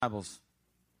Bibles.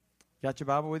 Got your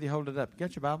Bible with you? Hold it up.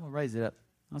 Got your Bible? Raise it up.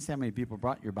 I don't see how many people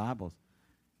brought your Bibles.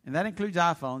 And that includes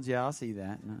iPhones. Yeah, I see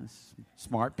that.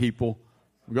 Smart people.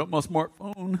 I got my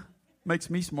smartphone. Makes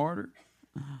me smarter.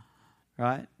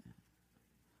 Right?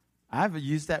 I've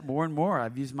used that more and more.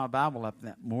 I've used my Bible up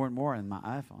that more and more in my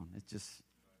iPhone. It's just,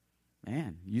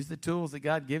 man, use the tools that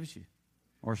God gives you.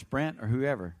 Or Sprint or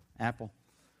whoever. Apple.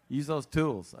 Use those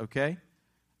tools, okay?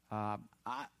 One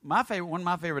of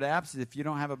my favorite apps, if you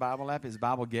don't have a Bible app, is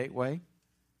Bible Gateway.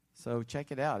 So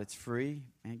check it out. It's free,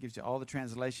 and it gives you all the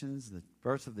translations, the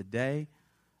verse of the day.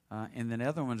 And then the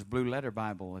other one's Blue Letter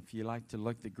Bible. If you like to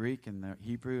look at the Greek and the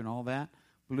Hebrew and all that,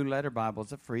 Blue Letter Bible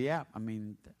is a free app. I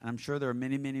mean, I'm sure there are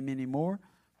many, many, many more.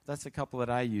 But that's a couple that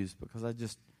I use because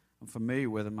I'm familiar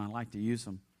with them. I like to use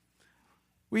them.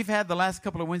 We've had the last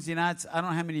couple of Wednesday nights. I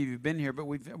don't know how many of you have been here, but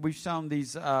we've shown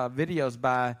these videos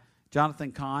by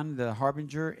Jonathan Cahn, the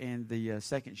Harbinger, and the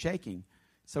Second Shaking.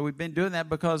 So we've been doing that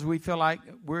because we feel like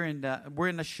we're in the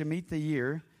Shemitah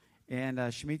year, and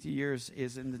Shemitah year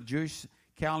is in the Jewish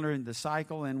calendar in the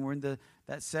cycle, and we're in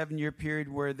that 7-year period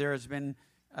where there has been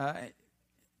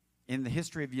in the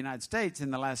history of the United States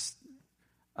in the last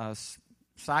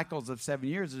cycles of 7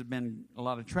 years, there's been a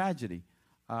lot of tragedy.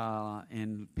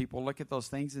 And people look at those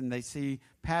things and they see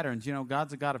patterns. You know,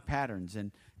 God's a God of patterns,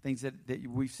 and things that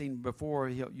we've seen before,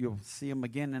 you'll see them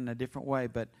again in a different way.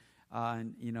 But,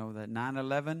 you know, the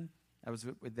 9/11,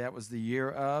 that was the year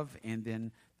of, and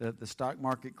then the stock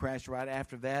market crashed right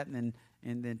after that. And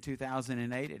then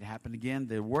 2008, it happened again,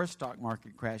 the worst stock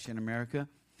market crash in America.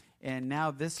 And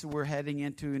now we're heading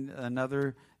into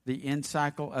the end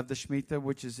cycle of the Shemitah,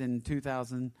 which is in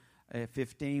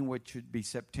 2015, which would be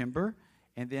September.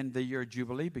 And then the year of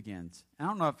Jubilee begins. I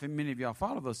don't know if many of y'all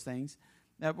follow those things.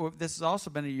 This has also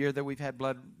been a year that we've had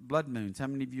blood moons. How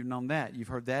many of you have known that? You've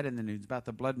heard that in the news about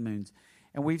the blood moons.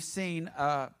 And we've seen,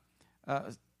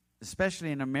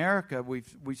 especially in America,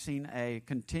 we've seen a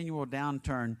continual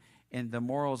downturn in the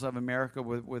morals of America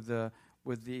with the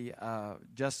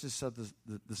justice of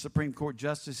the Supreme Court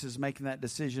justices making that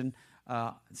decision,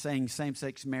 saying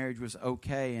same-sex marriage was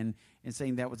okay and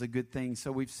saying that was a good thing.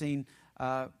 So we've seen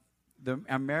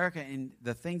America and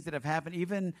the things that have happened,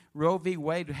 even Roe v.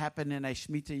 Wade happened in a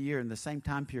Shemitah year in the same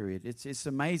time period. It's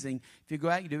amazing. If you go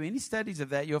out and do any studies of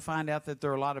that, you'll find out that there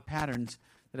are a lot of patterns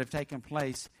that have taken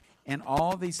place. And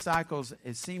all these cycles,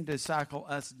 it seemed to cycle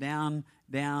us down,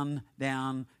 down,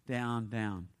 down, down,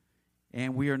 down.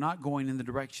 And we are not going in the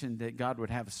direction that God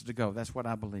would have us to go. That's what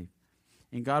I believe.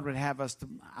 And God would have us to,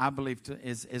 I believe,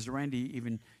 as Randy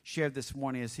even shared this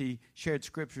morning, as he shared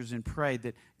scriptures and prayed,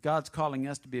 that God's calling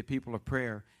us to be a people of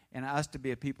prayer and us to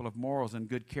be a people of morals and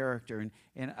good character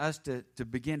and us to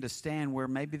begin to stand where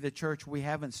maybe the church we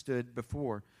haven't stood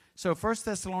before. So 1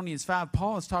 Thessalonians 5,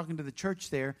 Paul is talking to the church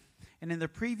there. And in the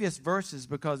previous verses,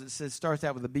 because it starts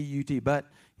out with a B-U-T, but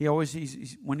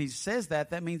when he says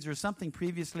that means there's something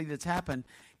previously that's happened.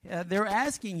 They're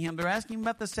asking him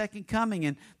about the second coming.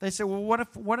 And they say, well,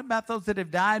 what about those that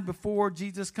have died before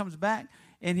Jesus comes back?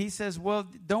 And he says, well,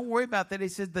 don't worry about that. He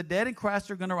says the dead in Christ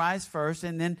are going to rise first,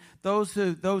 and then those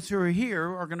who are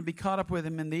here are going to be caught up with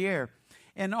him in the air.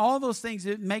 And all those things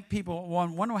that make people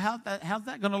wonder how's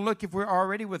that going to look if we're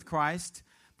already with Christ?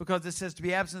 Because it says to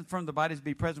be absent from the body is to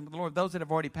be present with the Lord. Those that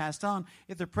have already passed on,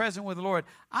 if they're present with the Lord,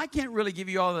 I can't really give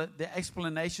you all the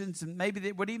explanations, and maybe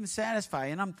they would even satisfy.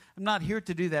 And I'm not here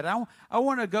to do that. I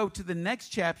want to go to the next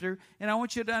chapter, and I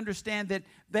want you to understand that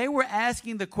they were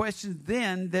asking the questions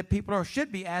then that people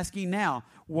should be asking now.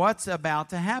 What's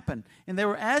about to happen? And they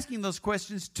were asking those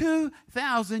questions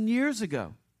 2,000 years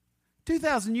ago.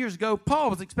 2,000 years ago,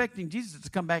 Paul was expecting Jesus to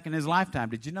come back in his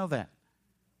lifetime. Did you know that?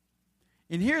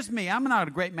 And here's me. I'm not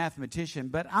a great mathematician,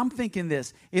 but I'm thinking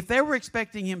this. If they were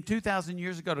expecting him 2,000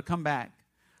 years ago to come back,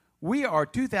 we are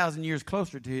 2,000 years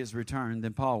closer to his return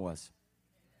than Paul was.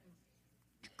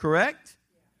 Correct?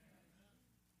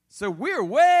 So we're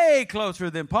way closer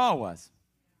than Paul was.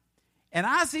 And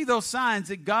I see those signs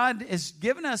that God has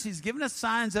given us. He's given us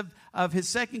signs of his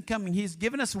second coming. He's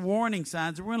given us warning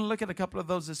signs. We're going to look at a couple of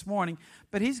those this morning.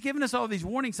 But he's given us all these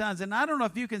warning signs. And I don't know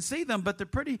if you can see them, but they're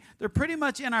pretty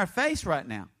much in our face right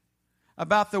now.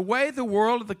 About the way the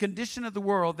world, the condition of the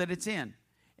world that it's in.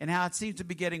 And how it seems to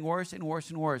be getting worse and worse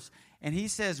and worse. And he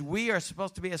says we are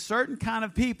supposed to be a certain kind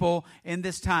of people in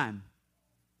this time.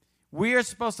 We are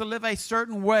supposed to live a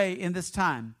certain way in this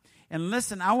time. And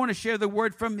listen, I want to share the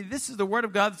word from me. This is the word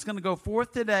of God that's going to go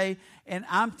forth today. And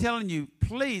I'm telling you,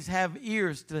 please have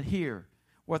ears to hear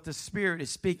what the Spirit is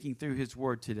speaking through his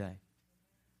word today.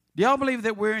 Do y'all believe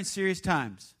that we're in serious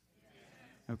times?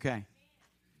 Okay.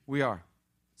 We are.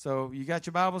 So you got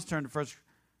your Bibles? Turn to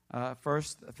 1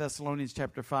 Thessalonians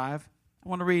chapter 5. I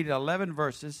want to read 11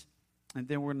 verses, and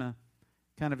then we're going to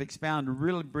kind of expound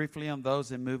really briefly on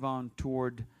those and move on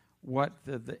toward what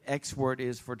the X word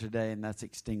is for today, and that's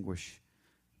extinguish.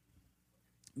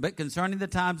 But concerning the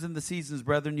times and the seasons,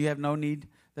 brethren, you have no need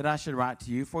that I should write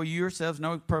to you, for you yourselves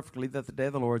know perfectly that the day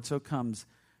of the Lord so comes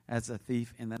as a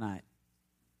thief in the night.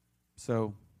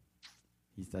 So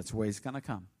that's the way it's going to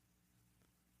come.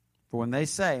 For when they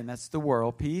say, and that's the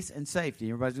world, peace and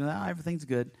safety, everybody's going to, everything's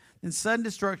good, then sudden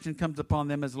destruction comes upon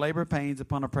them as labor pains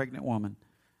upon a pregnant woman.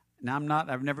 Now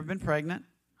I've never been pregnant.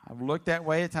 I've looked that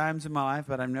way at times in my life,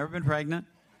 but I've never been pregnant.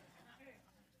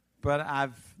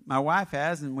 But my wife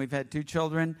has, and we've had 2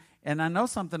 children, and I know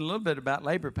something a little bit about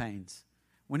labor pains.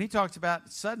 When he talks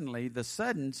about suddenly,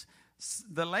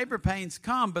 the labor pains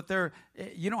come, but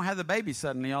you don't have the baby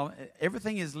suddenly.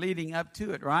 Everything is leading up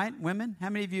to it, right? Women, how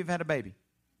many of you have had a baby?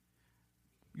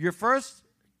 Your first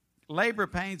labor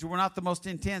pains were not the most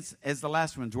intense as the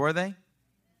last ones, were they?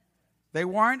 They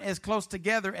weren't as close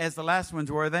together as the last ones,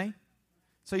 were they?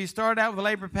 So you start out with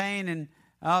labor pain, and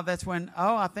that's when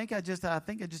I think I just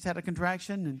had a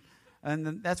contraction, and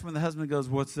then that's when the husband goes,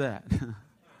 "What's that?"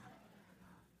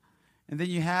 And then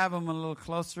you have them a little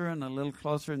closer, and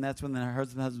that's when the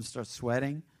husband starts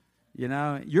sweating. You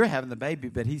know, you're having the baby,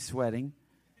 but he's sweating.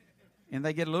 And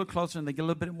they get a little closer, and they get a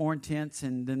little bit more intense,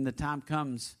 and then the time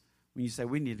comes when you say,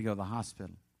 we need to go to the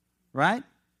hospital. Right?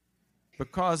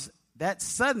 Because that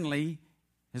suddenly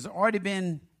has already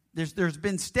been, there's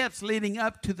been steps leading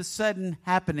up to the sudden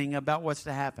happening about what's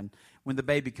to happen when the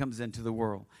baby comes into the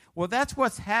world. Well, that's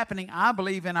what's happening, I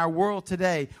believe, in our world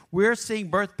today. We're seeing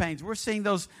birth pains. We're seeing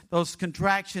those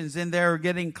contractions, and they're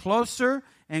getting closer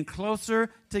and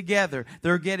closer together.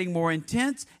 They're getting more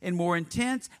intense and more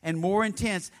intense and more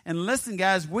intense. And listen,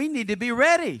 guys, we need to be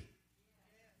ready.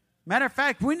 Matter of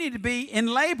fact, we need to be in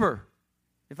labor,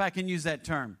 if I can use that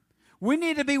term. We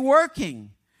need to be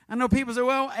working. I know people say,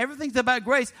 well, everything's about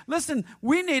grace. Listen,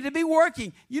 we need to be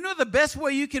working. You know the best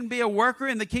way you can be a worker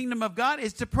in the kingdom of God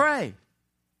is to pray.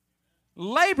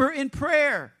 Labor in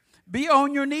prayer. Be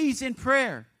on your knees in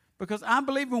prayer. Because I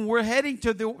believe when we're heading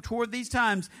toward these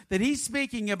times that he's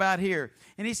speaking about here.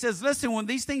 And he says, listen, when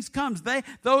these things come,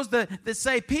 those that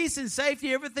say peace and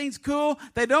safety, everything's cool,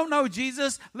 they don't know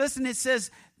Jesus. Listen, it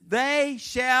says, they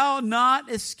shall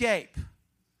not escape.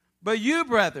 But you,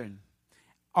 brethren,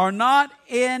 are not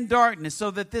in darkness, so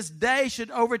that this day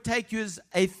should overtake you as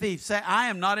a thief. Say, I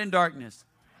am not in darkness.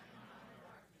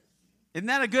 Isn't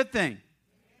that a good thing?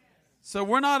 So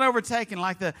we're not overtaken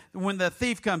like when the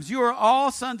thief comes. You are all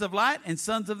sons of light and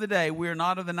sons of the day. We are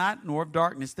not of the night nor of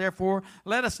darkness. Therefore,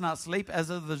 let us not sleep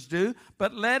as others do,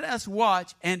 but let us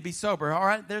watch and be sober. All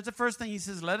right, there's the first thing he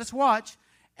says, let us watch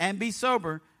and be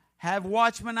sober. Have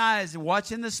watchman eyes,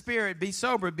 watch in the spirit, be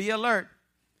sober, be alert.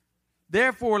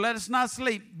 Therefore, let us not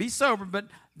sleep, be sober, but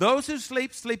those who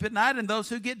sleep, sleep at night, and those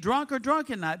who get drunk are drunk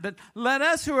at night. But let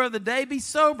us who are of the day be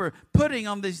sober, putting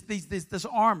on this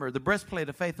armor, the breastplate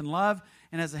of faith and love,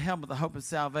 and as a helmet, the hope of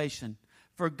salvation.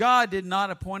 For God did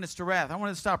not appoint us to wrath. I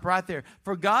want to stop right there.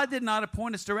 For God did not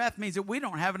appoint us to wrath means that we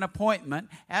don't have an appointment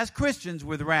as Christians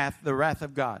with wrath, the wrath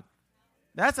of God.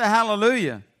 That's a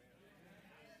hallelujah.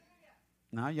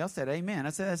 No, y'all said amen.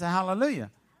 I said that's a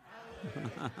hallelujah.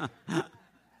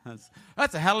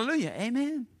 That's a hallelujah.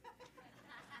 Amen.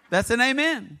 That's an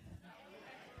amen.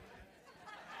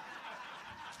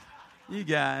 You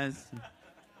guys.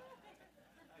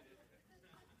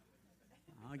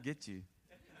 I'll get you.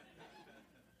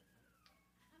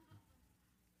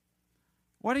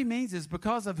 What he means is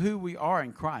because of who we are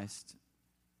in Christ,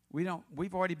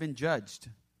 we've already been judged,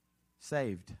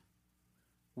 saved.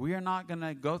 We are not going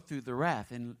to go through the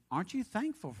wrath. And aren't you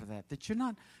thankful for that? That you're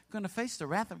not going to face the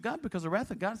wrath of God? Because the wrath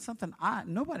of God is something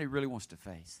nobody really wants to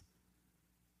face.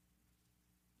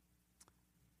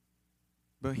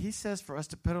 But he says for us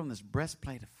to put on this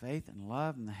breastplate of faith and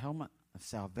love and the helmet of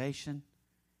salvation.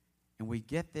 And we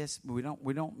get this. We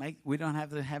don't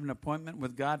have to have an appointment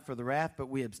with God for the wrath, but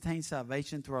we obtain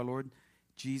salvation through our Lord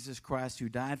Jesus Christ, who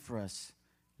died for us.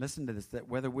 Listen to this, that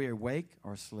whether we are awake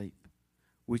or asleep,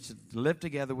 we should live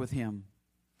together with him.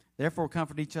 Therefore,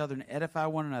 comfort each other and edify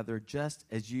one another, just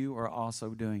as you are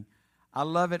also doing. I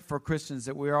love it for Christians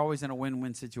that we're always in a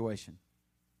win-win situation,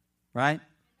 right?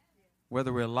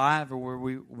 Whether we're alive or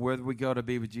whether we go to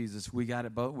be with Jesus, we got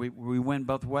it both. We win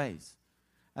both ways.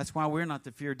 That's why we're not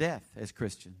to fear death as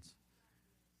Christians.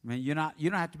 I mean, you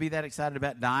don't have to be that excited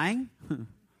about dying,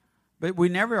 but we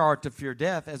never are to fear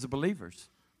death as believers,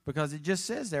 because it just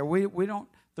says there we don't.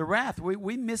 The wrath,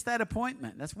 we miss that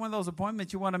appointment. That's one of those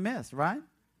appointments you want to miss, right?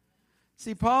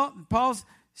 See, Paul's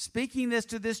speaking this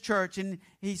to this church, and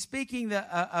he's speaking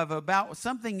about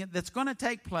something that's going to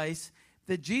take place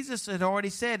that Jesus had already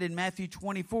said in Matthew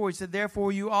 24. He said,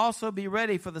 therefore you also be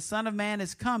ready, for the Son of Man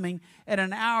is coming at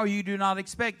an hour you do not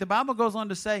expect. The Bible goes on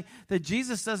to say that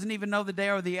Jesus doesn't even know the day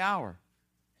or the hour.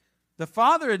 The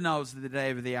Father knows the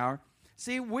day or the hour.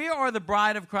 See, we are the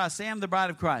bride of Christ. Say, I'm the bride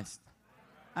of Christ.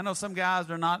 I know some guys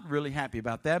are not really happy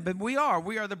about that, but we are.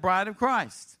 We are the bride of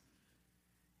Christ.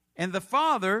 And the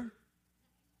Father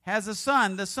has a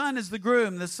Son. The Son is the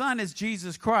groom. The Son is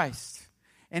Jesus Christ.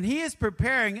 And He is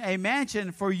preparing a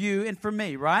mansion for you and for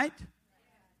me, right?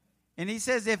 And He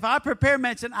says, if I prepare a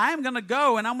mansion, I am going to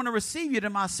go and I'm going to receive you to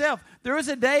myself. There is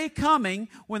a day coming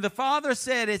when the Father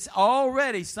said, it's all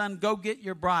ready, son, go get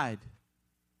your bride.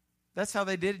 That's how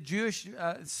they did Jewish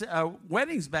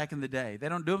weddings back in the day. They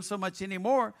don't do them so much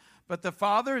anymore. But the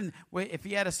father, and if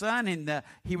he had a son, and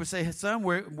he would say, son,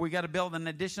 we got to build an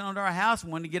addition onto our house.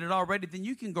 And when we get it all ready, then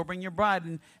you can go bring your bride,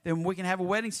 and then we can have a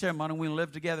wedding ceremony, and we'll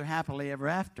live together happily ever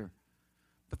after.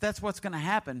 But that's what's going to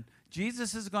happen.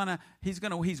 Jesus is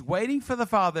he's waiting for the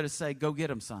Father to say, go get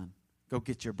him, son. Go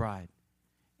get your bride.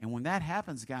 And when that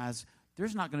happens, guys,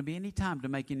 there's not going to be any time to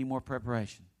make any more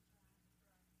preparation.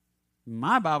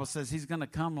 My Bible says He's going to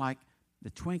come like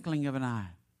the twinkling of an eye.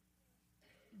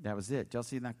 That was it. Y'all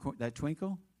see that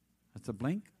twinkle? That's a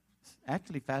blink. It's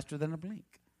actually faster than a blink.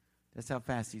 That's how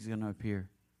fast He's going to appear.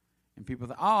 And people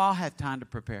think, I'll have time to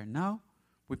prepare. No,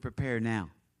 we prepare now.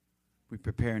 We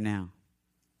prepare now.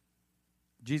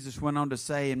 Jesus went on to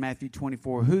say in Matthew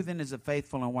 24, who then is a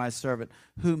faithful and wise servant,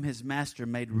 whom his master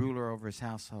made ruler over his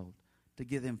household, to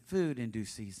give them food in due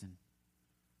season?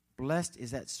 Blessed is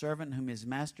that servant whom his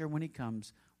master, when he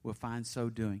comes, will find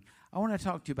so doing. I want to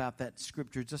talk to you about that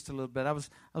scripture just a little bit. I was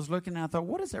looking and I thought,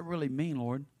 what does that really mean,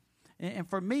 Lord? And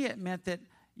for me, it meant that,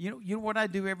 you know what I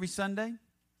do every Sunday?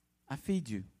 I feed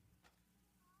you.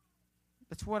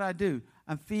 That's what I do.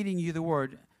 I'm feeding you the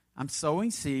word. I'm sowing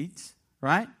seeds,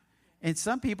 right? And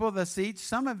some people, the seeds,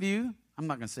 some of you, I'm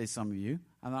not going to say some of you.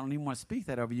 I don't even want to speak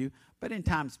that over you. But in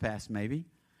times past, maybe,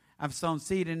 I've sown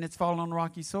seed and it's fallen on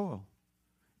rocky soil.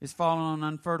 It's fallen on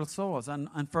unfertile soils,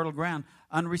 unfertile ground,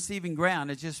 unreceiving ground.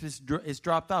 It's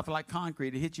dropped off like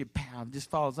concrete. It hits you, pow, it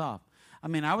just falls off. I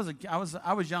mean, I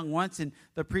was young once, and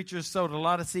the preachers sowed a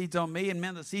lot of seeds on me, and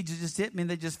man, the seeds just hit me,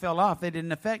 and they just fell off. They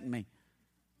didn't affect me.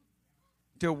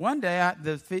 Till one day,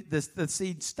 the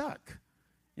seed stuck.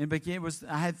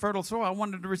 I had fertile soil. I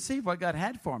wanted to receive what God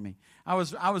had for me. I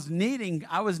was needing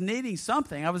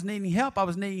something. I was needing help. I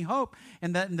was needing hope.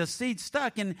 And the seed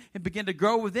stuck and it began to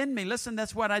grow within me. Listen,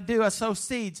 that's what I do. I sow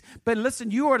seeds. But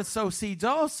listen, you are to sow seeds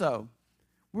also.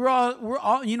 We're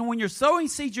all, when you're sowing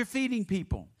seeds, you're feeding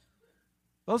people.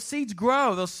 Those seeds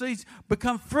grow. Those seeds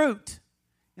become fruit.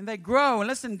 And they grow. And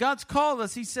listen, God's called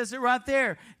us. He says it right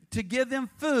there, to give them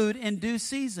food in due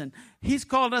season. He's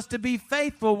called us to be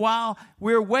faithful while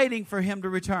we're waiting for Him to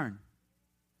return.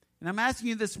 And I'm asking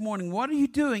you this morning, what are you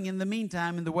doing in the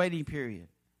meantime in the waiting period?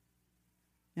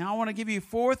 Now, I want to give you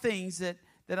 4 things that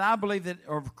I believe that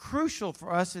are crucial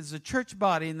for us as a church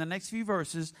body in the next few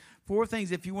verses. 4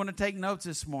 things if you want to take notes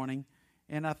this morning.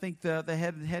 And I think the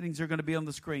headings are going to be on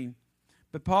the screen.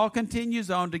 But Paul continues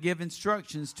on to give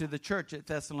instructions to the church at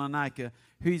Thessalonica,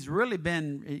 who he's really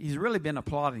been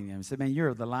applauding them. He said, man,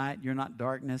 you're the light, you're not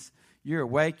darkness. You're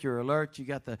awake, you're alert, you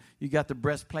got the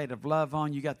breastplate of love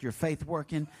on, you got your faith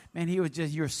working. Man,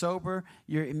 you're sober.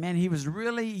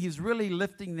 He's really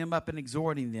lifting them up and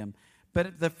exhorting them.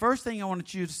 But the first thing I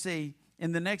want you to see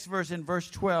in the next verse, in verse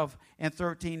 12 and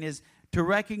 13, is to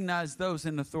recognize those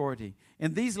in authority.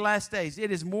 In these last days,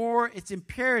 it's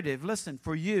imperative, listen,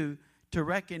 for you to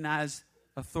recognize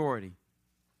authority.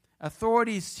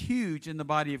 Authority is huge in the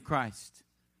body of Christ.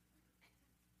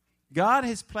 God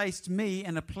has placed me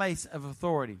in a place of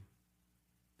authority.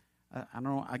 I don't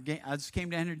know. I just came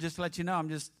down here just to let you know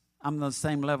I'm the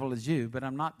same level as you, but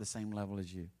I'm not the same level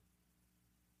as you.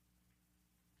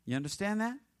 You understand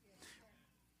that?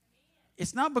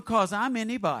 It's not because I'm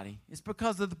anybody. It's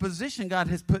because of the position God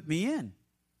has put me in.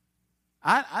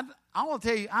 I will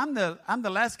tell you, I'm the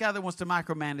last guy that wants to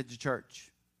micromanage a church.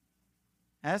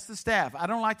 That's the staff. I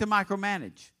don't like to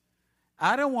micromanage.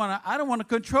 I don't want to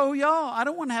control y'all. I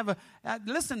don't want to have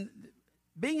listen,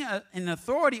 being an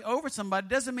authority over somebody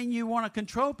doesn't mean you want to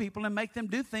control people and make them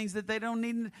do things that they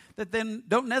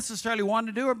don't necessarily want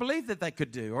to do or believe that they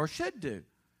could do or should do.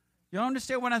 You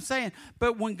understand what I'm saying?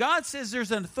 But when God says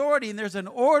there's an authority and there's an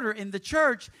order in the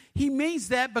church, He means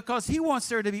that because He wants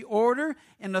there to be order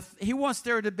and He wants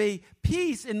there to be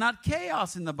peace and not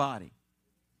chaos in the body.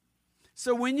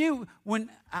 So when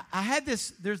I had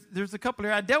this, there's a couple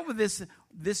here. I dealt with this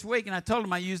this week, and I told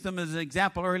them I used them as an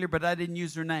example earlier, but I didn't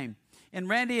use their name. And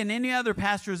Randy and any other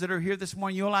pastors that are here this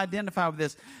morning, you'll identify with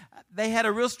this. They had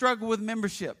a real struggle with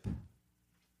membership.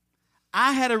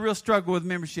 I had a real struggle with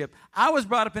membership. I was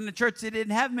brought up in a church that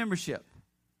didn't have membership.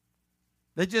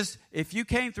 They just, if you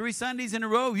came 3 Sundays in a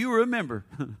row, you were a member.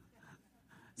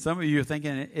 Some of you are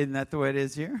thinking, isn't that the way it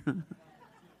is here?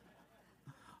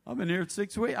 I've been here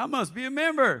 6 weeks. I must be a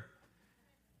member.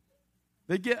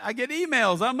 I get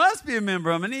emails. I must be a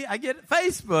member. I get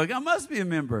Facebook. I must be a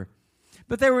member.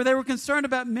 But they were concerned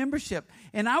about membership,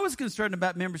 and I was concerned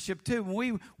about membership too. When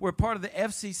we were part of the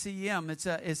FCCM,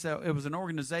 it was an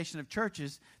organization of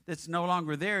churches that's no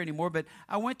longer there anymore. But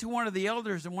I went to one of the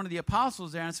elders and one of the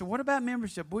apostles there, and I said, "What about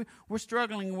membership? We're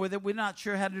struggling with it. We're not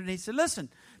sure how to do it." And he said, "Listen,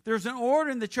 there's an order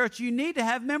in the church. You need to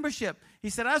have membership." He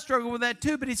said, "I struggle with that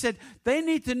too." But he said, "They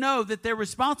need to know that they're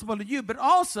responsible to you, but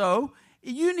also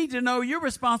you need to know you're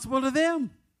responsible to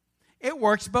them." It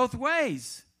works both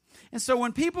ways. And so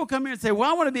when people come here and say, "Well,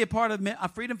 I want to be a part of a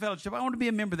Freedom Fellowship. I want to be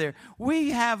a member there,"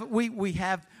 we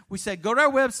say, go to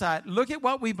our website, look at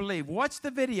what we believe, watch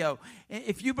the video.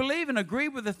 If you believe and agree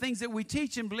with the things that we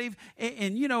teach and believe,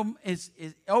 and is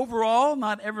overall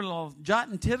not every little jot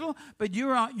and tittle, but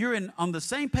you're on the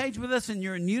same page with us and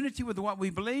you're in unity with what we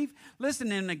believe.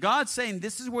 Listen, and God's saying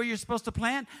this is where you're supposed to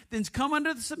plant. Then come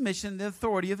under the submission, the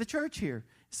authority of the church here.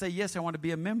 Say, "Yes, I want to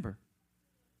be a member."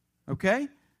 Okay.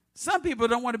 Some people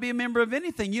don't want to be a member of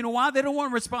anything. You know why? They don't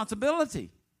want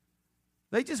responsibility.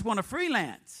 They just want to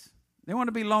freelance. They want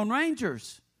to be Lone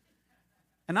Rangers.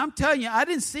 And I'm telling you, I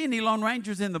didn't see any Lone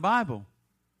Rangers in the Bible.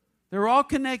 They're all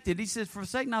connected. He says,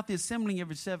 "Forsake not the assembling of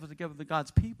yourselves together with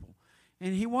God's people."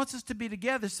 And he wants us to be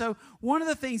together. So one of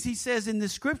the things he says in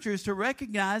this scripture is to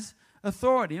recognize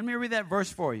authority. Let me read that verse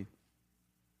for you.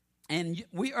 "And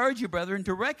we urge you, brethren,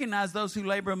 to recognize those who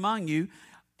labor among you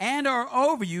and are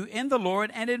over you in the Lord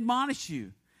and admonish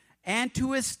you, and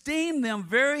to esteem them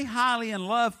very highly in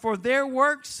love for their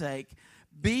work's sake.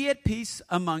 Be at peace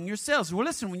among yourselves." Well,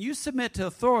 listen, when you submit to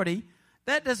authority,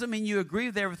 that doesn't mean you agree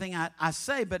with everything I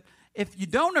say, but if you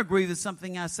don't agree with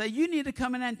something I say, you need to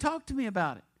come in and talk to me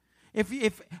about it.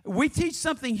 If we teach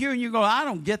something here and you go, "I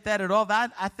don't get that at all.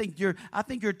 I think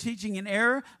you're teaching in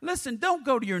error." Listen, don't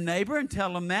go to your neighbor and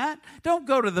tell them that. Don't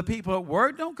go to the people at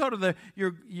work. Don't go to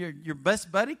your best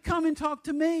buddy. Come and talk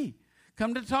to me.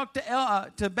 Come to talk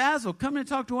to Basil. Come and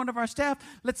talk to one of our staff.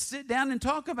 Let's sit down and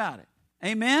talk about it.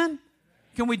 Amen?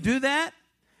 Can we do that?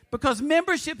 Because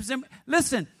membership is,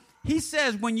 listen, he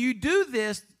says when you do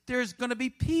this, there's going to be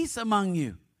peace among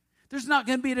you. There's not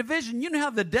going to be a division. You know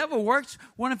how the devil works?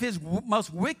 One of his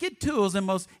most wicked tools and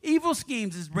most evil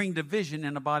schemes is bring division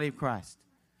in the body of Christ.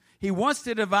 He wants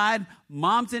to divide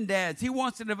moms and dads. He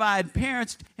wants to divide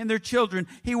parents and their children.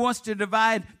 He wants to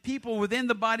divide people within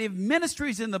the body, of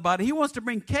ministries in the body. He wants to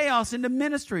bring chaos into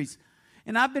ministries.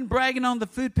 And I've been bragging on the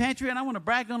food pantry, and I want to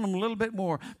brag on them a little bit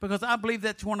more because I believe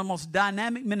that's one of the most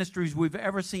dynamic ministries we've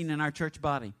ever seen in our church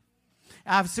body.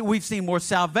 We've seen more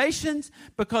salvations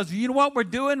because you know what we're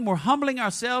doing? We're humbling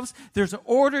ourselves. There's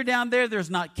order down there. There's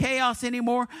not chaos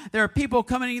anymore. There are people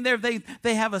coming in there.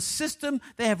 They have a system.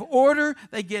 They have order.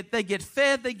 They get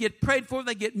fed. They get prayed for.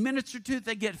 They get ministered to.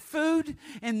 They get food.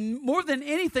 And more than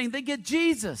anything, they get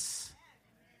Jesus.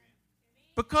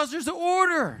 Because there's an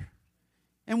order.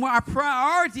 And our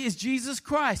priority is Jesus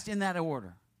Christ in that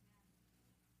order.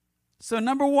 So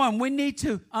number one, we need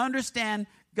to understand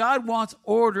God wants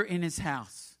order in his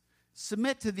house.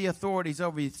 Submit to the authorities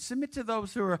over you. Submit to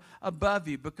those who are above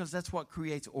you because that's what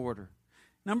creates order.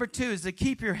 Number two is to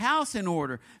keep your house in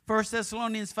order. 1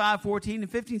 Thessalonians 5:14 and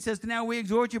 15 says, "Now we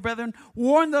exhort you, brethren,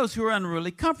 warn those who are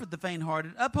unruly, comfort the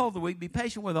faint-hearted, uphold the weak, be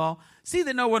patient with all. See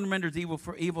that no one renders evil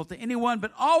for evil to anyone,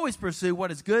 but always pursue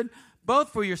what is good,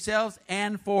 both for yourselves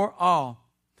and for all."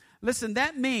 Listen,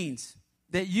 that means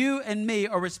that you and me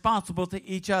are responsible to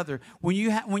each other. When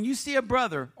you see a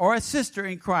brother or a sister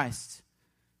in Christ,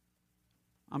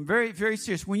 I'm very, very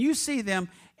serious. When you see them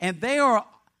and they are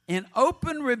in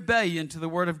open rebellion to the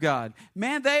Word of God,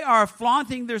 man, they are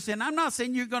flaunting their sin. I'm not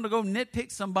saying you're going to go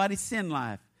nitpick somebody's sin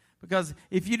life because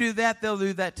if you do that, they'll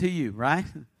do that to you, right?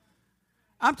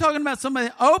 I'm talking about somebody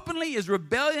that openly is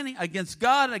rebelling against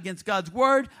God, against God's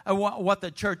word, what the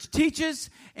church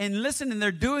teaches. And listen, and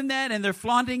they're doing that and they're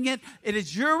flaunting it. It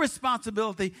is your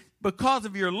responsibility because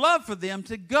of your love for them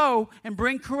to go and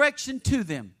bring correction to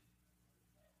them.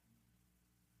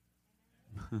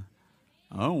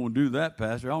 I don't want to do that,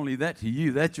 Pastor. I'll leave that to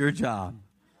you. That's your job.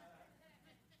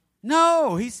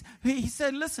 No, he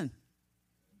said, listen,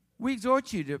 we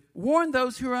exhort you to warn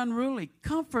those who are unruly.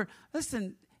 Comfort.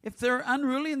 Listen, if they're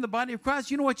unruly in the body of Christ,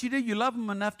 you know what you do? You love them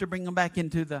enough to bring them back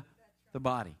into the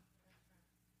body.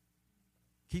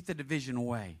 Keep the division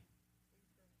away.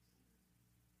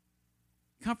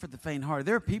 Comfort the faint-hearted.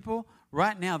 There are people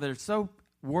right now that are so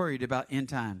worried about end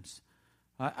times.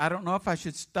 I don't know if I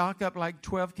should stock up like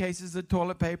 12 cases of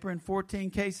toilet paper and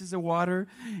 14 cases of water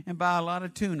and buy a lot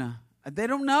of tuna. They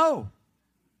don't know.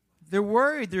 They're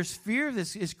worried. There's fear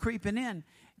that is creeping in.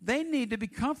 They need to be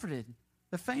comforted.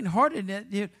 The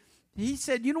faint-hearted, he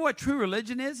said, you know what true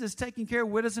religion is? It's taking care of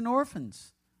widows and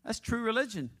orphans. That's true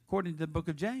religion, according to the book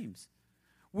of James.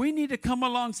 We need to come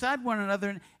alongside one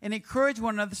another and encourage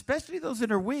one another, especially those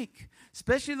that are weak,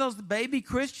 especially those baby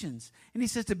Christians. And he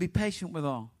says to be patient with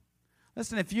all.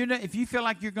 Listen, if you feel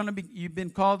like you've been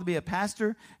called to be a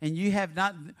pastor and you have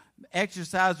not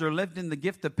exercised or lived in the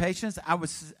gift of patience, I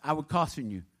would caution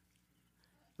you.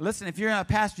 Listen, if you're a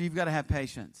pastor, you've got to have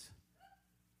patience.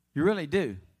 You really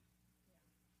do.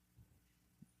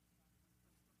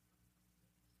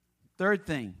 Third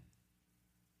thing,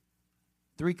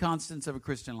 3 constants of a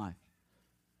Christian life.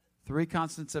 3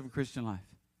 constants of a Christian life.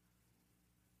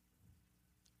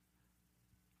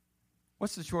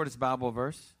 What's the shortest Bible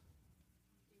verse?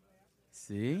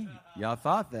 See? Y'all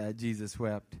thought that Jesus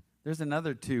wept. There's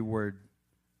another 2-word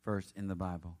verse in the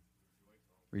Bible.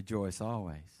 Rejoice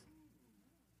always.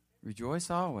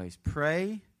 Rejoice always.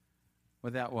 Pray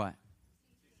without what?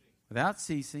 Without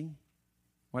ceasing.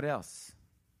 What else?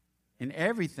 In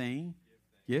everything,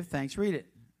 give thanks. Read it.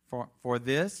 For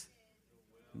this,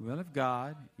 the will of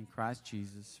God in Christ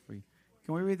Jesus for you.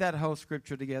 Can we read that whole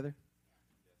scripture together?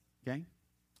 Okay?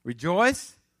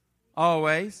 Rejoice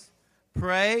always.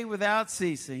 Pray without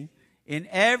ceasing. In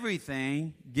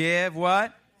everything, give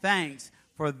what? Thanks.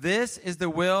 For this is the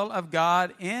will of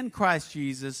God in Christ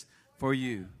Jesus for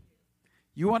you.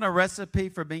 You want a recipe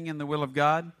for being in the will of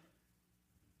God?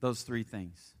 Those 3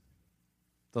 things.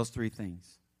 Those 3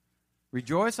 things.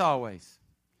 Rejoice always.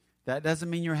 That doesn't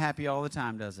mean you're happy all the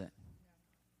time, does it?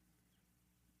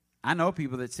 I know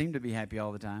people that seem to be happy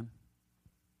all the time.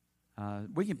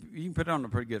 You can put it on a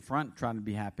pretty good front trying to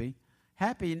be happy.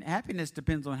 Happiness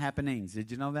depends on happenings. Did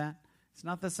you know that? It's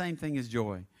not the same thing as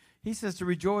joy. He says to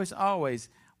rejoice always.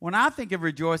 When I think of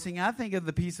rejoicing, I think of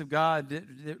the peace of God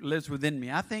that lives within me.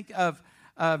 I think of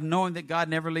knowing that God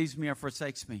never leaves me or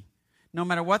forsakes me. No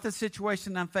matter what the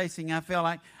situation I'm facing, I feel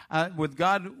like with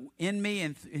God in me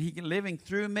and He living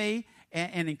through me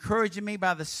and encouraging me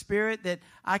by the Spirit, that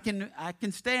I can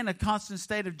stay in a constant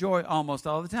state of joy almost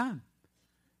all the time.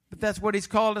 But that's what He's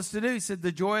called us to do. He said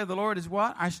the joy of the Lord is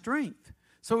what? Our strength.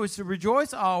 So it's to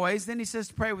rejoice always. Then He says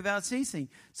to pray without ceasing.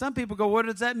 Some people go, what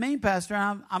does that mean, Pastor?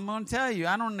 I'm going to tell you.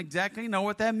 I don't exactly know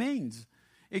what that means.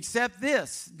 Except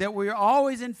this, that we're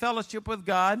always in fellowship with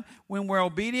God when we're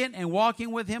obedient and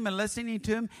walking with Him and listening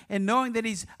to Him and knowing that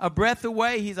He's a breath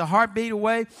away, He's a heartbeat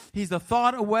away, He's a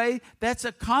thought away. That's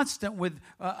a constant with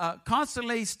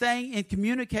constantly staying in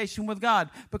communication with God,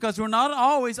 because we're not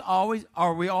always,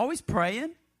 are we always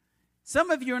praying?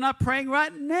 Some of you are not praying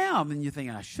right now, and you're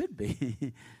thinking, I should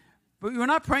be. But you're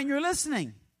not praying, you're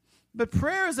listening. But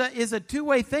prayer is a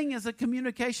two-way thing, is a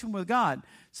communication with God.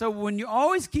 So when you're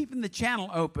always keeping the channel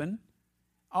open,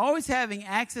 always having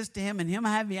access to Him and Him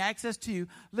having access to you,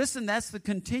 listen, that's the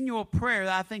continual prayer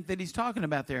that I think that He's talking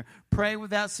about there. Pray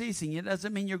without ceasing. It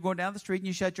doesn't mean you're going down the street and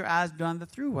you shut your eyes down the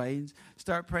throughway and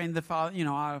start praying the Father,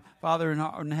 our Father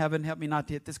in heaven, help me not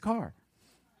to hit this car.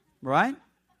 Right?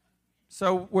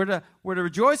 So we're to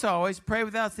rejoice always, pray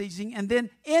without ceasing, and then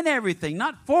in everything,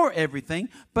 not for everything,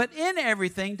 but in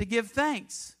everything to give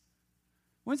thanks.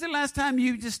 When's the last time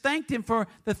you just thanked Him for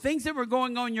the things that were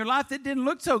going on in your life that didn't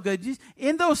look so good?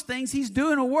 In those things, He's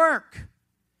doing a work,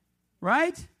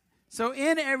 right? So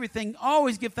in everything,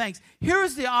 always give thanks.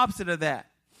 Here's the opposite of that.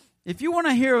 If you want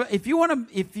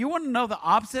to know the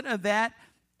opposite of that,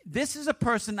 this is a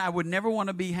person I would never want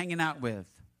to be hanging out with.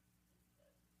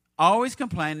 Always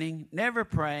complaining, never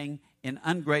praying, and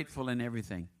ungrateful in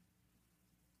everything.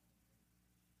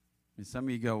 And some of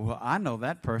you go, well, I know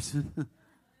that person.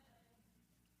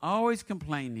 Always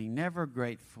complaining, never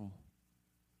grateful,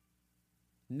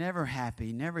 never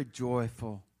happy, never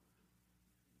joyful.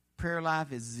 Prayer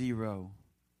life is 0.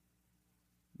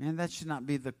 Man, that should not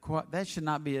be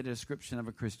a description of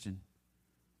a Christian.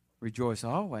 Rejoice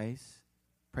always,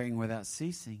 praying without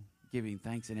ceasing, giving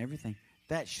thanks in everything.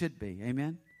 That should be.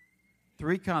 Amen?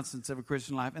 3 constants of a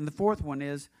Christian life. And the 4th one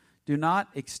is, do not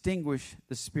extinguish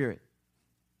the Spirit.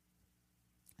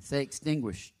 Say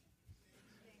extinguish.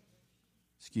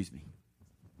 Excuse me.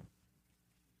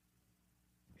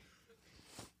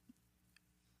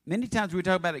 Many times we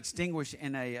talk about extinguish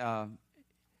in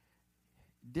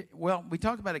we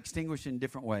talk about extinguish in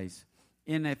different ways.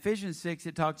 in Ephesians 6,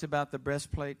 it talks about the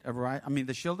breastplate of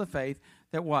the shield of faith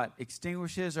that what?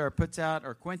 Extinguishes or puts out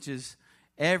or quenches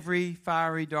every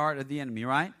fiery dart of the enemy,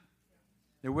 right?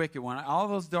 The wicked one. All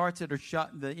those darts that are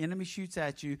shot, the enemy shoots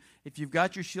at you. If you've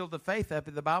got your shield of faith up,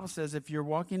 the Bible says if you're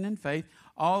walking in faith,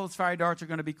 all those fiery darts are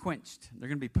going to be quenched. They're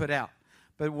going to be put out.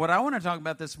 But what I want to talk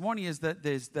about this morning is that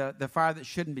there's the fire that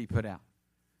shouldn't be put out.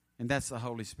 And that's the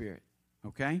Holy Spirit.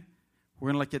 Okay? We're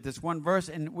going to look at this one verse,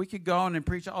 and we could go on and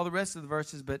preach all the rest of the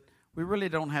verses, but we really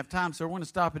don't have time. So we're going to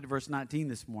stop at verse 19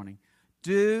 this morning.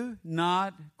 Do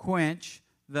not quench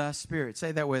the Spirit.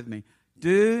 Say that with me.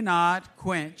 Do not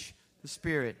quench the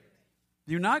Spirit.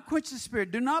 Do not quench the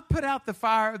Spirit. Do not put out the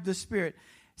fire of the Spirit.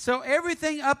 So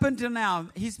everything up until now,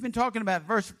 he's been talking about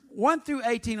verse 1 through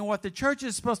 18 and what the church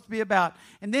is supposed to be about.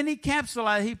 And then he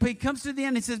capsulizes, he comes to the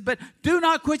end and says, but do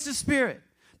not quench the Spirit.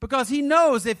 Because he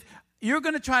knows if you're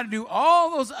going to try to do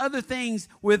all those other things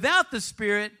without the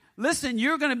Spirit, listen,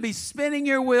 you're going to be spinning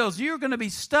your wheels. You're going to be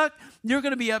stuck. You're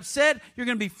going to be upset. You're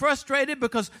going to be frustrated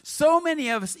because so many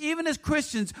of us, even as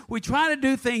Christians, we try to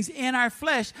do things in our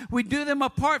flesh. We do them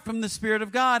apart from the Spirit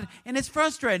of God. And it's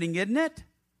frustrating, isn't it?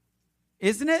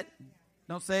 Isn't it?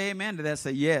 Don't say amen to that.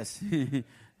 Say yes. Because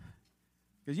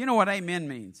you know what amen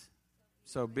means.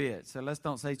 So be it. So let's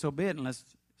don't say so be it unless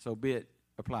so be it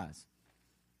applies.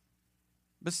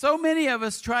 But so many of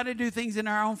us try to do things in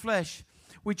our own flesh.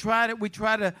 We try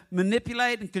to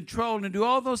manipulate and control and do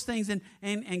all those things.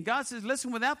 And God says,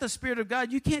 listen, without the Spirit of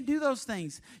God, you can't do those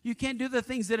things. You can't do the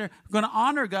things that are going to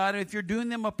honor God if you're doing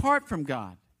them apart from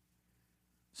God.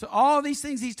 So all these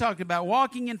things he's talking about,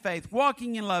 walking in faith,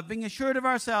 walking in love, being assured of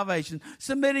our salvation,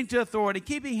 submitting to authority,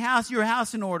 keeping your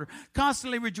house in order,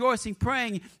 constantly rejoicing,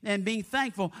 praying, and being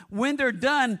thankful. When they're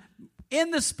done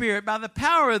in the Spirit, by the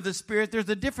power of the Spirit, there's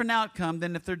a different outcome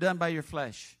than if they're done by your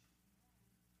flesh.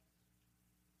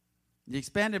 The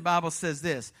Expanded Bible says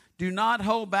this: do not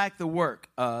hold back the work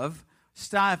of,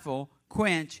 stifle,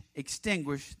 quench,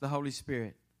 extinguish the Holy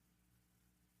Spirit.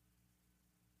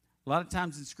 A lot of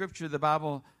times in Scripture, the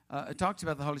Bible talks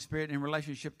about the Holy Spirit in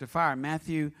relationship to fire.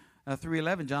 Matthew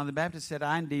 3:11, John the Baptist said,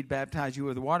 I indeed baptize you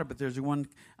with water, but there's one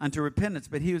unto repentance.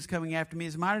 But he who's coming after me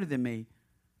is mightier than me,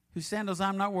 whose sandals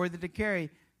I'm not worthy to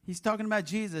carry. He's talking about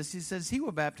Jesus. He says he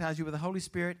will baptize you with the Holy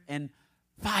Spirit and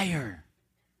fire.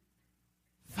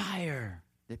 Fire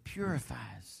that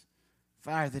purifies.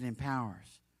 Fire that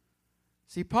empowers.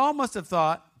 See, Paul must have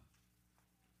thought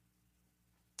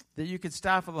that you could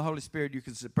stifle the Holy Spirit, you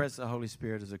could suppress the Holy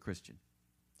Spirit as a Christian.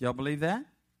 Y'all believe that?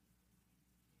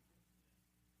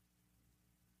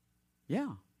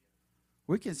 Yeah.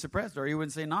 We can suppress it, or you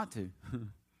wouldn't say not to.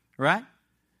 Right?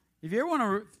 If you ever want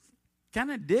to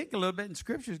kind of dig a little bit in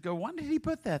Scriptures, go, why did he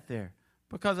put that there?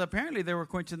 Because apparently they were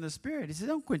quenching the Spirit. He said,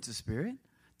 don't quench the Spirit.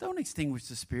 Don't extinguish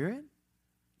the Spirit.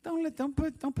 Don't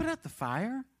put out the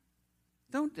fire.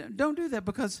 Don't do that,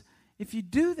 because if you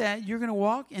do that, you're going to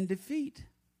walk in defeat.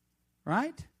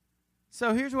 Right?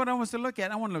 So here's what I want us to look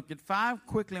at. I want to look at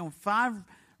five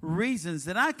reasons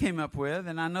that I came up with,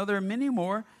 and I know there are many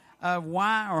more, of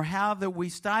why or how that we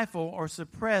stifle or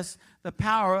suppress the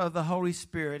power of the Holy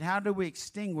Spirit. How do we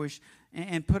extinguish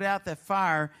and put out that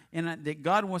fire that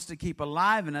God wants to keep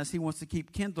alive in us? He wants to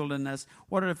keep kindled in us.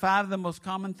 What are the five of the most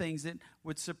common things that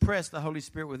would suppress the Holy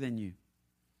Spirit within you?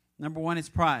 Number one is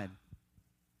pride.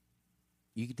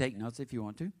 You can take notes if you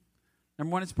want to.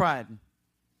 Number one is pride.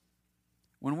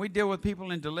 When we deal with people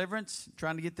in deliverance,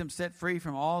 trying to get them set free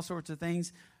from all sorts of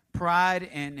things, pride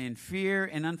and fear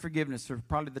and unforgiveness are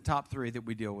probably the top three that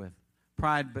we deal with.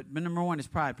 Pride, but number one is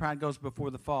pride. Pride goes before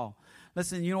the fall.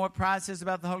 Listen, you know what pride says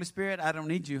about the Holy Spirit? I don't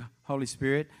need you, Holy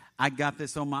Spirit. I got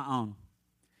this on my own.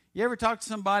 You ever talk to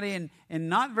somebody and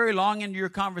not very long into your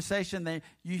conversation,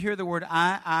 you hear the word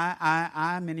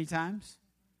I many times?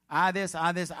 I this,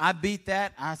 I beat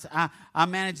that, I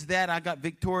managed that, I got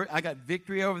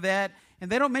victory over that.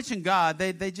 And they don't mention God.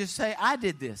 They just say, I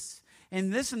did this.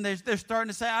 And listen, they're starting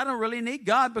to say, I don't really need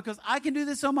God because I can do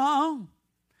this on my own.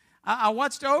 I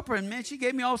watched Oprah, and man, she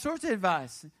gave me all sorts of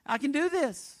advice. I can do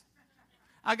this.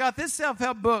 I got this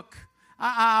self-help book.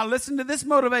 I listened to this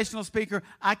motivational speaker.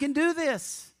 I can do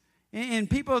this. And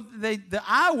people, the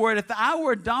I word, if the I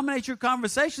word dominates your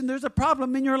conversation, there's a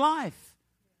problem in your life.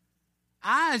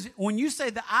 When you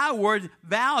say the I word,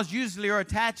 vows usually are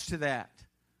attached to that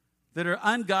are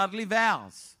ungodly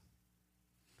vows.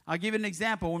 I'll give you an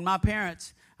example. When my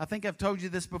parents, I think I've told you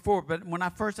this before, but when I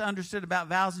first understood about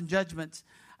vows and judgments,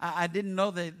 I didn't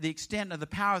know the extent of the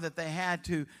power that they had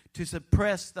to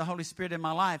suppress the Holy Spirit in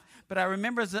my life. But I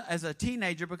remember as a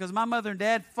teenager, because my mother and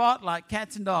dad fought like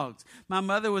cats and dogs. My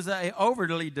mother was an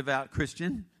overly devout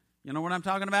Christian. You know what I'm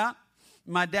talking about?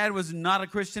 My dad was not a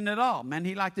Christian at all. Man,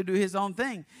 he liked to do his own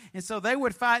thing. And so they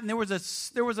would fight, and there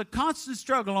was a constant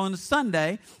struggle on a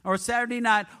Sunday or Saturday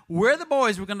night where the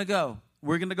boys were going to go.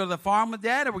 We're going to go to the farm with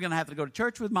Dad, or we're going to have to go to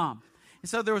church with Mom. And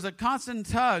so there was a constant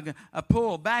tug, a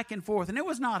pull back and forth, and it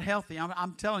was not healthy.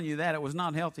 I'm telling you that. It was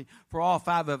not healthy for all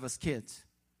 5 of us kids.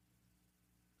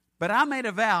 But I made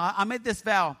a vow. I made this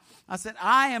vow. I said,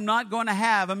 I am not going to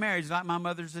have a marriage like my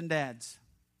mother's and dad's.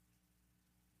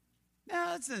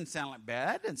 Now, that didn't sound like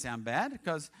bad. It didn't sound bad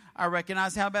because I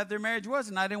recognized how bad their marriage was,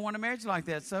 and I didn't want a marriage like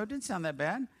that, so it didn't sound that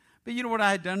bad. But you know what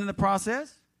I had done in the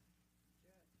process?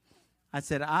 I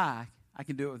said, I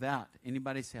can do it without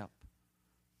anybody's help.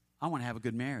 I want to have a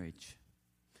good marriage.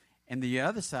 And the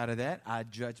other side of that, I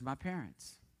judge my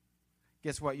parents.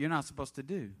 Guess what? You're not supposed to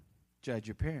do. Judge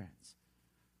your parents.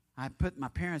 I put my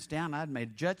parents down. I'd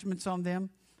made judgments on them.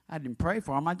 I didn't pray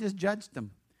for them. I just judged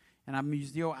them. And I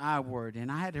used the old I word.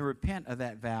 And I had to repent of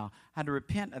that vow. I had to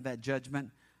repent of that judgment,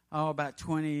 about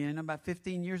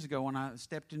 15 years ago when I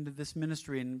stepped into this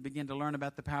ministry and began to learn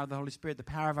about the power of the Holy Spirit, the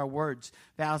power of our words,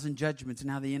 vows and judgments, and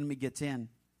how the enemy gets in.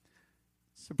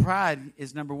 So pride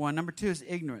is number one. Number two is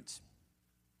ignorance.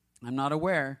 I'm not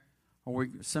aware, or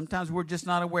sometimes we're just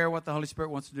not aware of what the Holy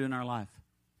Spirit wants to do in our life.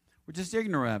 We're just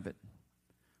ignorant of it.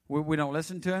 We don't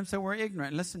listen to Him, so we're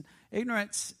ignorant. Listen,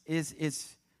 ignorance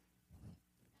is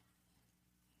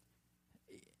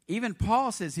even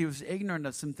Paul says he was ignorant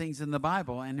of some things in the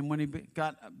Bible, and when he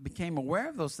became aware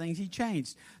of those things, he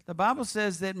changed. The Bible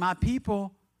says that my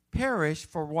people perish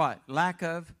for what? Lack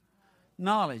of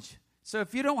knowledge. So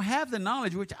if you don't have the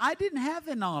knowledge, which I didn't have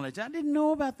the knowledge, I didn't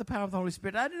know about the power of the Holy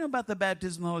Spirit. I didn't know about the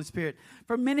baptism of the Holy Spirit.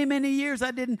 For many, many years,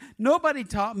 nobody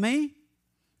taught me.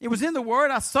 It was in the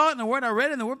Word. I saw it in the Word. I read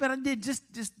it in the Word, but it just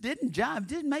didn't jive. It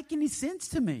didn't make any sense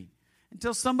to me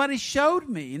until somebody showed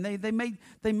me, and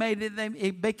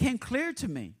it became clear to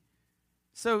me.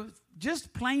 So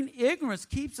just plain ignorance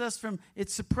keeps us from, it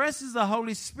suppresses the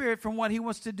Holy Spirit from what He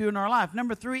wants to do in our life.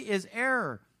 Number 3 is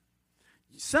error.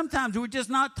 Sometimes we're just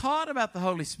not taught about the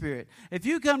Holy Spirit. If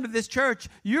you come to this church,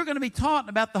 you're going to be taught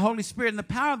about the Holy Spirit and the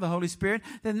power of the Holy Spirit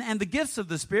and the gifts of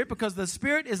the Spirit, because the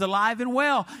Spirit is alive and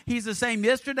well. He's the same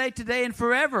yesterday, today, and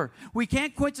forever. We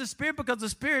can't quench the Spirit because the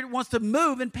Spirit wants to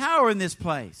move in power in this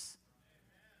place.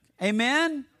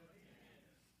 Amen?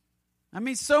 I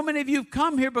mean, so many of you have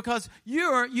come here because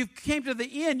you came to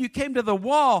the end. You came to the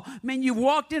wall. I mean, you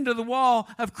walked into the wall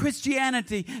of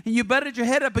Christianity, and you butted your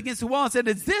head up against the wall and said,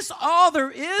 is this all there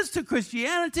is to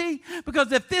Christianity?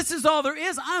 Because if this is all there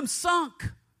is, I'm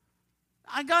sunk.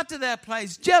 I got to that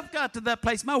place. Jeff got to that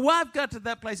place. My wife got to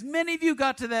that place. Many of you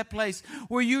got to that place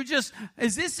where you just,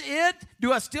 is this it?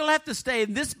 Do I still have to stay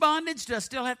in this bondage? Do I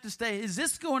still have to stay? Is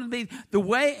this going to be the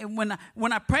way? And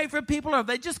when I pray for people, are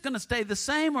they just going to stay the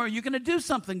same, or are you going to do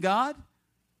something, God?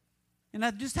 And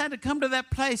I just had to come to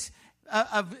that place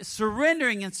of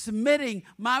surrendering and submitting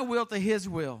my will to His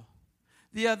will.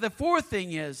 The fourth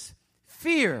thing is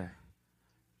fear.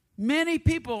 Many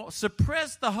people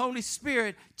suppress the Holy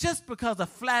Spirit just because of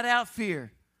flat-out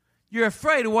fear. You're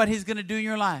afraid of what He's going to do in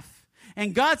your life.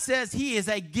 And God says He is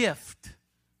a gift.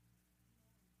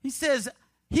 He says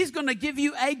He's going to give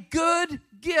you a good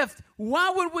gift. Why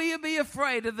would we be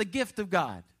afraid of the gift of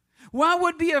God? Why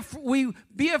would we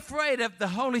be afraid of the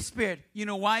Holy Spirit? You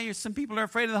know why some people are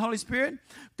afraid of the Holy Spirit?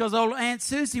 Because old Aunt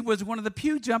Susie was one of the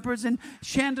pew jumpers and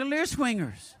chandelier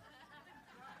swingers.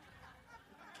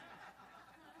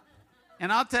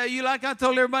 And I'll tell you, like I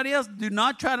told everybody else, do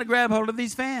not try to grab hold of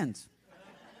these fans.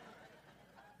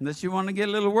 Unless you want to get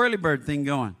a little whirly bird thing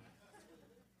going.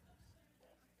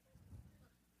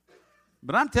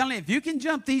 But I'm telling you, if you can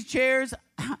jump these chairs,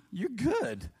 you're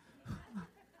good.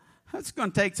 That's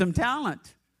going to take some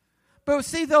talent. But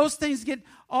see,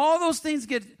 all those things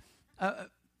get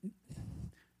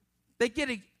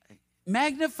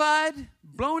magnified,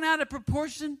 blown out of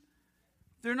proportion.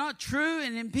 They're not true,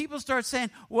 and then people start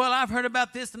saying, well, I've heard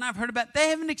about this and I've heard about it. They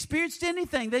haven't experienced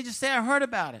anything. They just say, I heard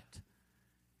about it.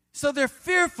 So they're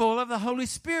fearful of the Holy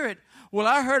Spirit. Well,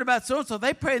 I heard about so-and-so.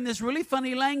 They pray in this really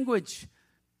funny language.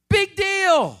 Big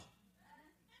deal.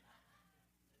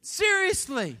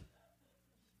 Seriously.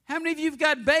 How many of you have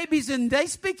got babies and they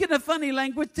speak in a funny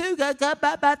language too?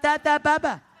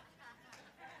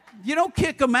 You don't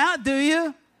kick them out, do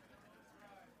you?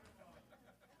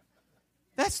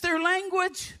 That's their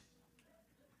language.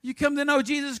 You come to know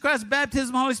Jesus Christ,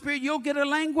 baptism, Holy Spirit, you'll get a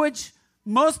language.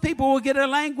 Most people will get a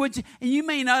language, and you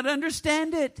may not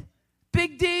understand it.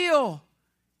 Big deal.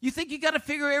 You think you got to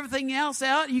figure everything else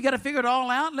out? You got to figure it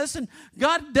all out? Listen,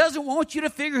 God doesn't want you to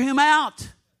figure Him out.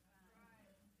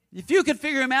 If you could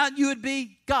figure Him out, you would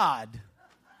be God.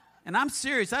 And I'm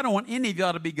serious. I don't want any of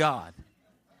y'all to be God.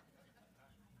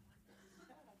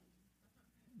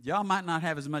 Y'all might not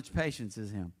have as much patience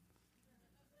as him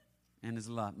and as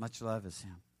much love as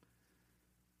him.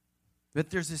 But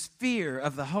there's this fear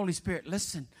of the Holy Spirit.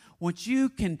 Listen, once you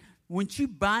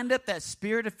bind up that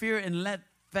spirit of fear and let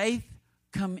faith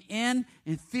come in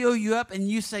and fill you up, and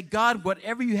you say, God,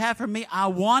 whatever you have for me, I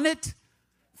want it.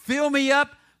 Fill me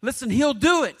up. Listen, he'll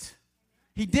do it.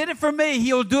 He did it for me.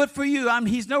 He'll do it for you.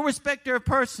 He's no respecter of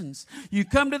persons. You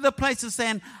come to the place of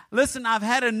saying, listen, I've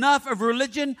had enough of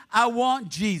religion. I want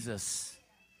Jesus.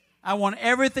 I want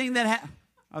everything that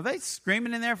Are they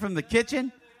screaming in there from the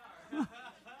kitchen?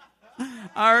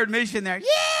 I heard Mission there.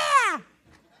 Yeah!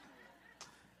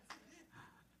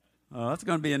 Oh, that's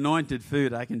going to be anointed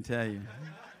food, I can tell you.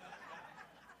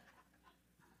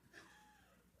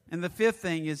 And the fifth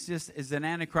thing is an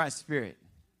Antichrist spirit.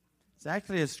 It's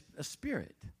actually a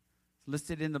spirit. It's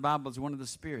listed in the Bible as one of the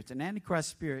spirits. An Antichrist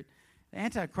spirit.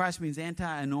 Antichrist means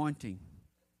anti-anointing.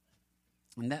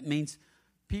 And that means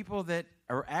people that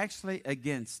are actually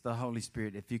against the Holy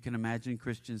Spirit. If you can imagine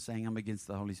Christians saying, I'm against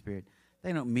the Holy Spirit.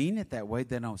 They don't mean it that way.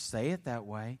 They don't say it that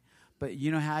way. But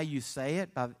you know how you say it?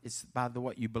 It's by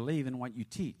what you believe and what you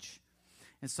teach.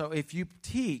 And so if you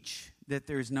teach that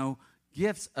there's no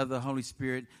gifts of the Holy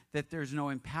Spirit, that there's no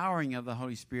empowering of the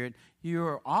Holy Spirit, you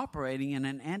are operating in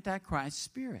an Antichrist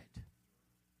spirit.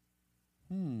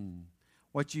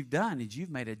 What you've done is you've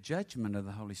made a judgment of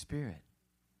the Holy Spirit.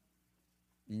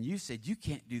 And you said, you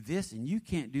can't do this and you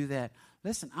can't do that.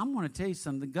 Listen, I'm going to tell you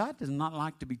something. God does not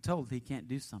like to be told he can't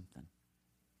do something.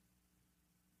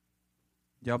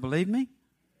 Y'all believe me?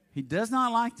 He does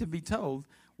not like to be told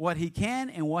what he can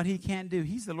and what he can't do.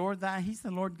 He's the Lord He's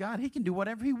the Lord God. He can do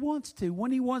whatever he wants to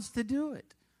when he wants to do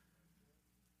it.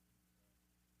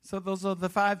 So those are the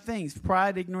 5 things: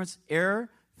 pride, ignorance,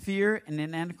 error, fear, and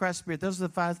an Antichrist spirit. Those are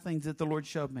the 5 things that the Lord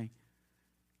showed me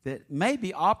that may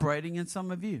be operating in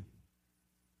some of you,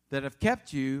 that have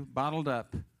kept you bottled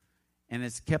up, and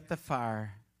it's kept the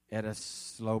fire at a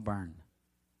slow burn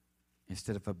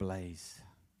instead of a blaze.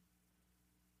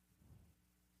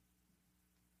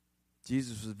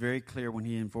 Jesus was very clear when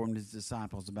he informed his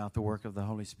disciples about the work of the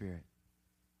Holy Spirit.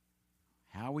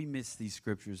 How we miss these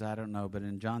scriptures, I don't know. But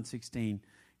in John 16,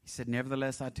 he said,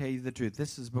 nevertheless, I tell you the truth.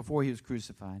 This is before he was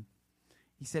crucified.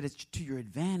 He said, it's to your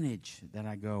advantage that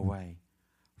I go away.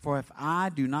 For if I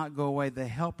do not go away, the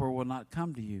Helper will not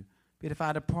come to you. But if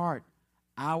I depart,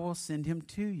 I will send him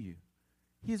to you.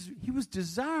 He was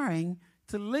desiring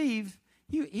to leave.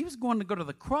 He was going to go to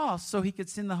the cross so he could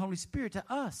send the Holy Spirit to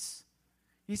us.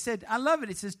 He said, I love it.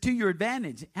 It says, to your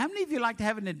advantage. How many of you like to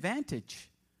have an advantage?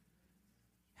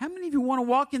 How many of you want to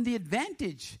walk in the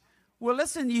advantage? Well,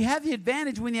 listen, you have the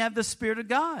advantage when you have the Spirit of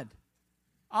God,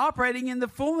 operating in the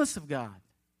fullness of God.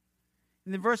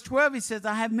 And in verse 12, he says,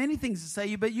 I have many things to say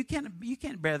to you, but you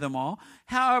can't bear them all.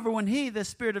 However, when he, the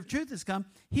Spirit of truth, has come,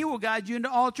 he will guide you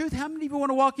into all truth. How many of you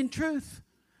want to walk in truth?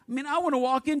 I mean, I want to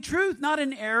walk in truth, not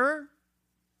in error.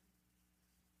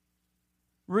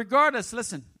 Regardless,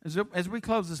 listen, as we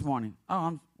close this morning.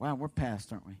 Wow, we're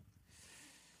past, aren't we?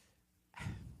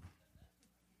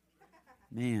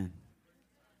 Man.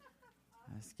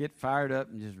 Let's get fired up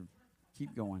and just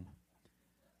keep going.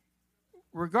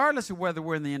 Regardless of whether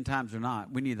we're in the end times or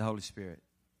not, we need the Holy Spirit.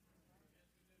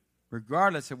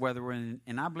 Regardless of whether we're in,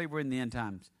 and I believe we're in the end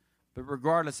times, but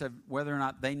regardless of whether or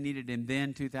not they needed him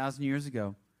then 2,000 years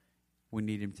ago, we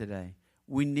need him today.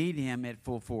 We need him at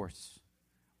full force.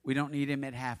 We don't need him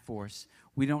at half force.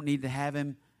 We don't need to have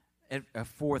him at a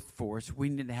fourth force. We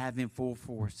need to have him full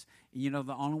force. You know,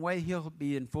 the only way he'll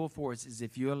be in full force is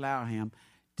if you allow him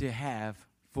to have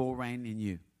full reign in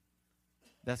you.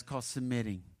 That's called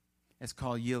submitting. That's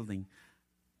called yielding.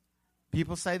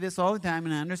 People say this all the time,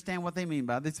 and I understand what they mean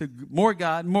by it. They say, more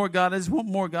God, more God. I just want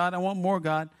more God. I want more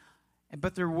God.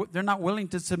 But they're not willing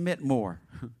to submit more.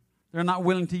 They're not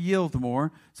willing to yield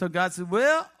more. So God said,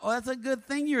 well, that's a good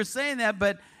thing you're saying that,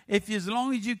 but as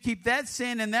long as you keep that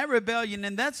sin and that rebellion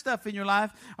and that stuff in your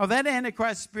life, or that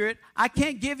Antichrist spirit, I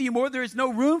can't give you more. There is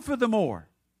no room for the more.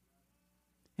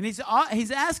 And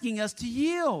he's asking us to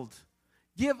yield.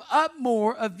 Give up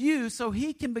more of you so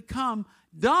he can become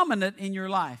dominant in your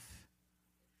life.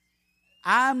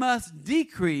 I must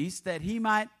decrease that he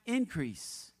might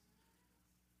increase.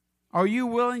 Are you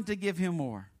willing to give him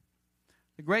more?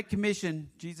 The Great Commission,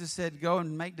 Jesus said, go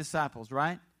and make disciples,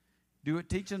 right? Do it,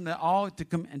 teach them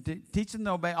teach them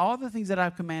to obey all the things that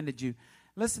I've commanded you.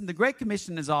 Listen, the Great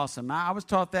Commission is awesome. I was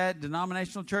taught that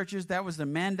denominational churches, that was the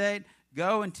mandate.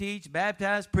 Go and teach,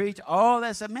 baptize, preach, all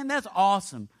that stuff. Man, that's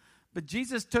awesome. But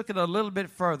Jesus took it a little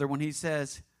bit further when he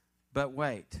says, but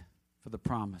wait for the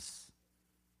promise.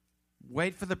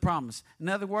 Wait for the promise. In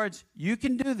other words, you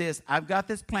can do this. I've got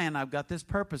this plan. I've got this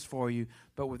purpose for you.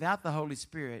 But without the Holy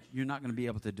Spirit, you're not going to be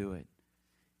able to do it.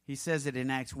 He says it in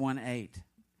Acts 1:8.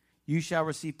 You shall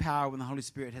receive power when the Holy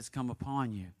Spirit has come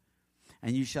upon you.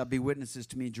 And you shall be witnesses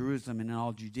to me in Jerusalem and in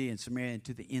all Judea and Samaria and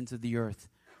to the ends of the earth.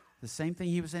 The same thing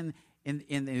he was in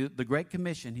the Great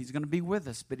Commission. He's going to be with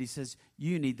us. But he says,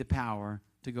 you need the power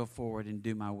to go forward and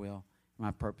do my will,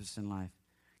 my purpose in life.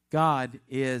 God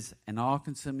is an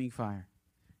all-consuming fire.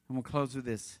 I'm going to close with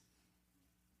this.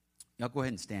 Y'all go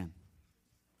ahead and stand.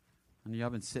 I know y'all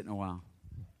been sitting a while.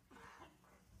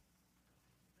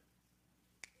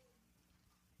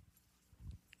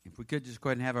 If we could just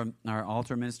go ahead and have our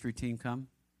altar ministry team come.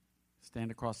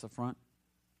 Stand across the front.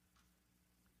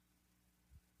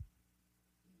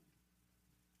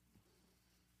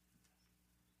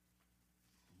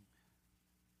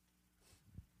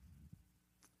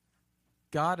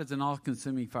 God is an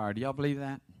all-consuming fire. Do y'all believe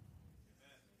that?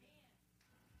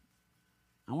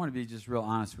 I want to be just real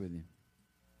honest with you.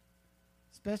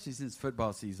 Especially since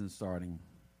football season's starting.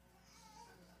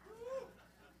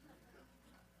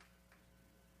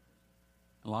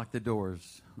 Lock the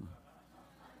doors.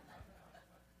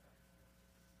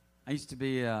 I used to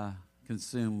be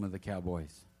consumed with the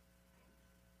Cowboys.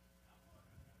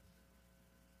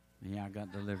 Yeah, I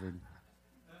got delivered.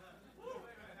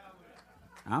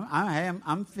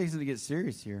 I'm fixing to get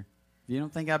serious here. If you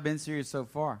don't think I've been serious so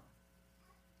far,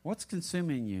 what's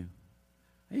consuming you?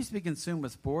 I used to be consumed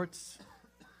with sports,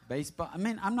 baseball. I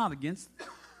mean, I'm not against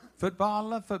football. I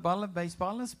love football. I love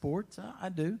baseball. I love sports. I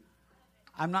do.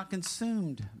 I'm not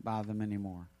consumed by them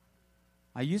anymore.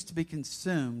 I used to be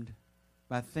consumed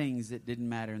by things that didn't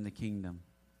matter in the kingdom.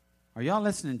 Are y'all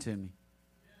listening to me?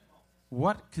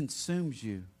 What consumes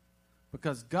you?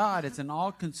 Because God is an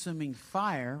all-consuming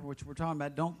fire, which we're talking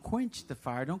about. Don't quench the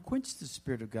fire. Don't quench the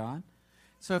Spirit of God.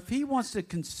 So if he wants to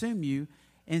consume you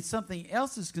and something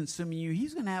else is consuming you,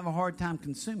 he's going to have a hard time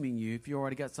consuming you if you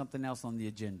already got something else on the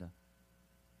agenda.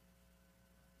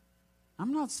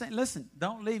 I'm not saying, listen,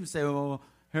 don't leave and say, oh,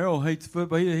 Harold hates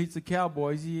football. He hates the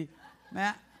Cowboys.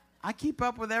 Man, I keep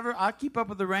up with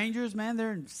the Rangers. Man,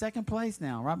 they're in second place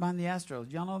now, right behind the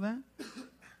Astros. Y'all know that?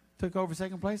 Took over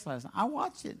second place last night. I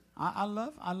watch it. I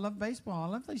love baseball. I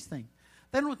love these things.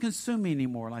 They don't consume me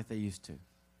anymore like they used to.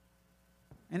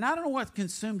 And I don't know what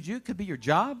consumes you. It could be your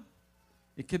job.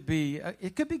 It could be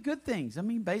good things. I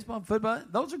mean, baseball, football,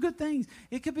 those are good things.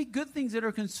 It could be good things that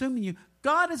are consuming you.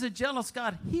 God is a jealous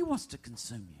God. He wants to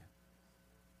consume you.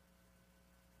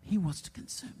 He wants to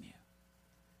consume you.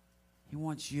 He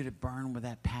wants you to burn with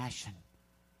that passion,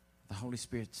 the Holy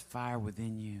Spirit's fire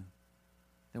within you.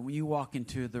 That when you walk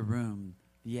into the room,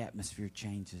 the atmosphere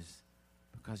changes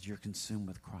because you're consumed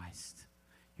with Christ.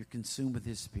 You're consumed with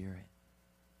His Spirit.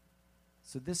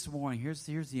 So this morning, here's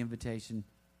the invitation.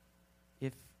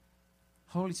 If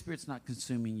Holy Spirit's not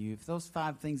consuming you, if those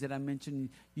 5 things that I mentioned,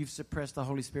 you've suppressed the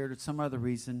Holy Spirit or some other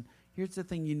reason, here's the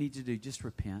thing you need to do. Just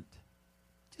repent.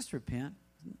 Just repent.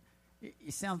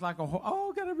 It sounds like I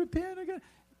got to repent.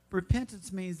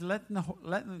 Repentance means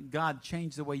letting God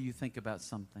change the way you think about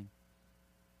something.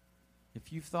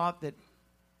 If you've thought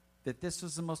that this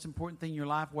was the most important thing in your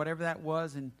life, whatever that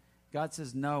was, and God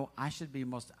says, no, I should be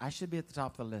at the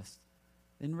top of the list,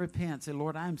 then repent. Say,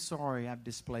 Lord, I'm sorry I've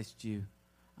displaced you.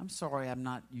 I'm sorry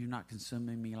you're not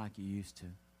consuming me like you used to.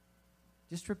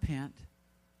 Just repent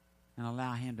and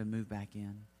allow Him to move back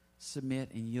in. Submit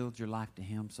and yield your life to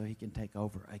Him so He can take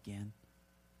over again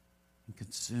and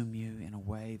consume you in a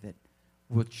way that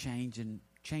will change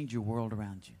your world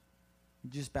around you.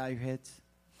 Just bow your heads.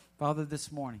 Father,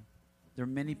 this morning, there are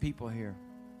many people here.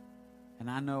 And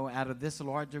I know out of this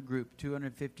larger group,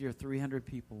 250 or 300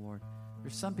 people, Lord,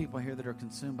 there's some people here that are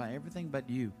consumed by everything but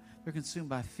you. They're consumed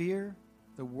by fear,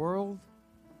 the world.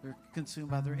 They're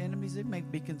consumed by their enemies. They may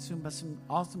be consumed by some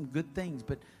awesome good things,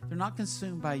 but they're not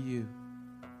consumed by you.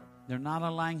 They're not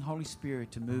allowing Holy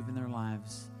Spirit to move in their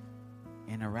lives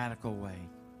in a radical way.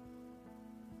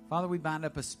 Father, we bind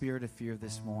up a spirit of fear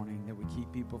this morning that would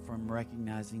keep people from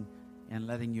recognizing and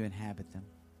letting you inhabit them.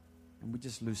 And we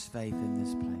just lose faith in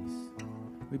this place.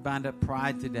 We bind up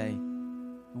pride today,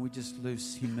 and we just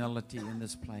lose humility in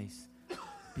this place.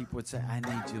 People would say, I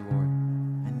need you, Lord.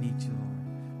 I need you,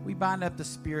 Lord. We bind up the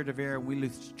spirit of error, and we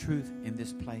lose truth in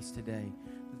this place today.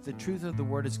 That the truth of the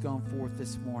word has gone forth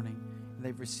this morning, and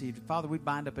they've received it. Father, we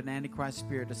bind up an antichrist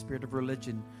spirit, a spirit of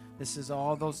religion. This is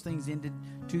all those things ended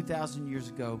 2,000 years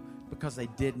ago because they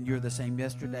didn't. You're the same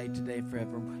yesterday, today, and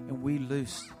forever. And we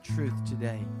loose truth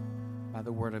today by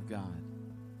the word of God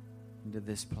into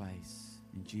this place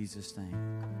in Jesus' name.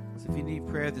 So if you need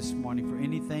prayer this morning for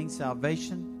anything,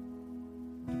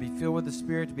 salvation, to be filled with the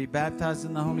Spirit, to be baptized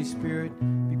in the Holy Spirit,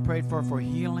 be prayed for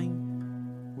healing.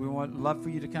 We would love for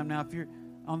you to come now. If you're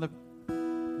on the,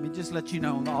 let me just let you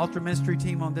know, on the altar ministry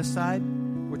team on this side,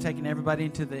 we're taking everybody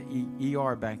into the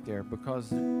ER back there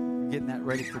because we're getting that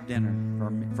ready for dinner,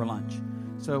 for lunch.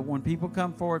 So when people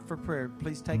come forward for prayer,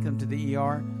 please take them to the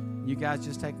ER. You guys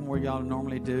just take them where y'all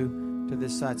normally do to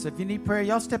this side. So if you need prayer,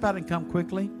 y'all step out and come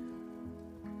quickly.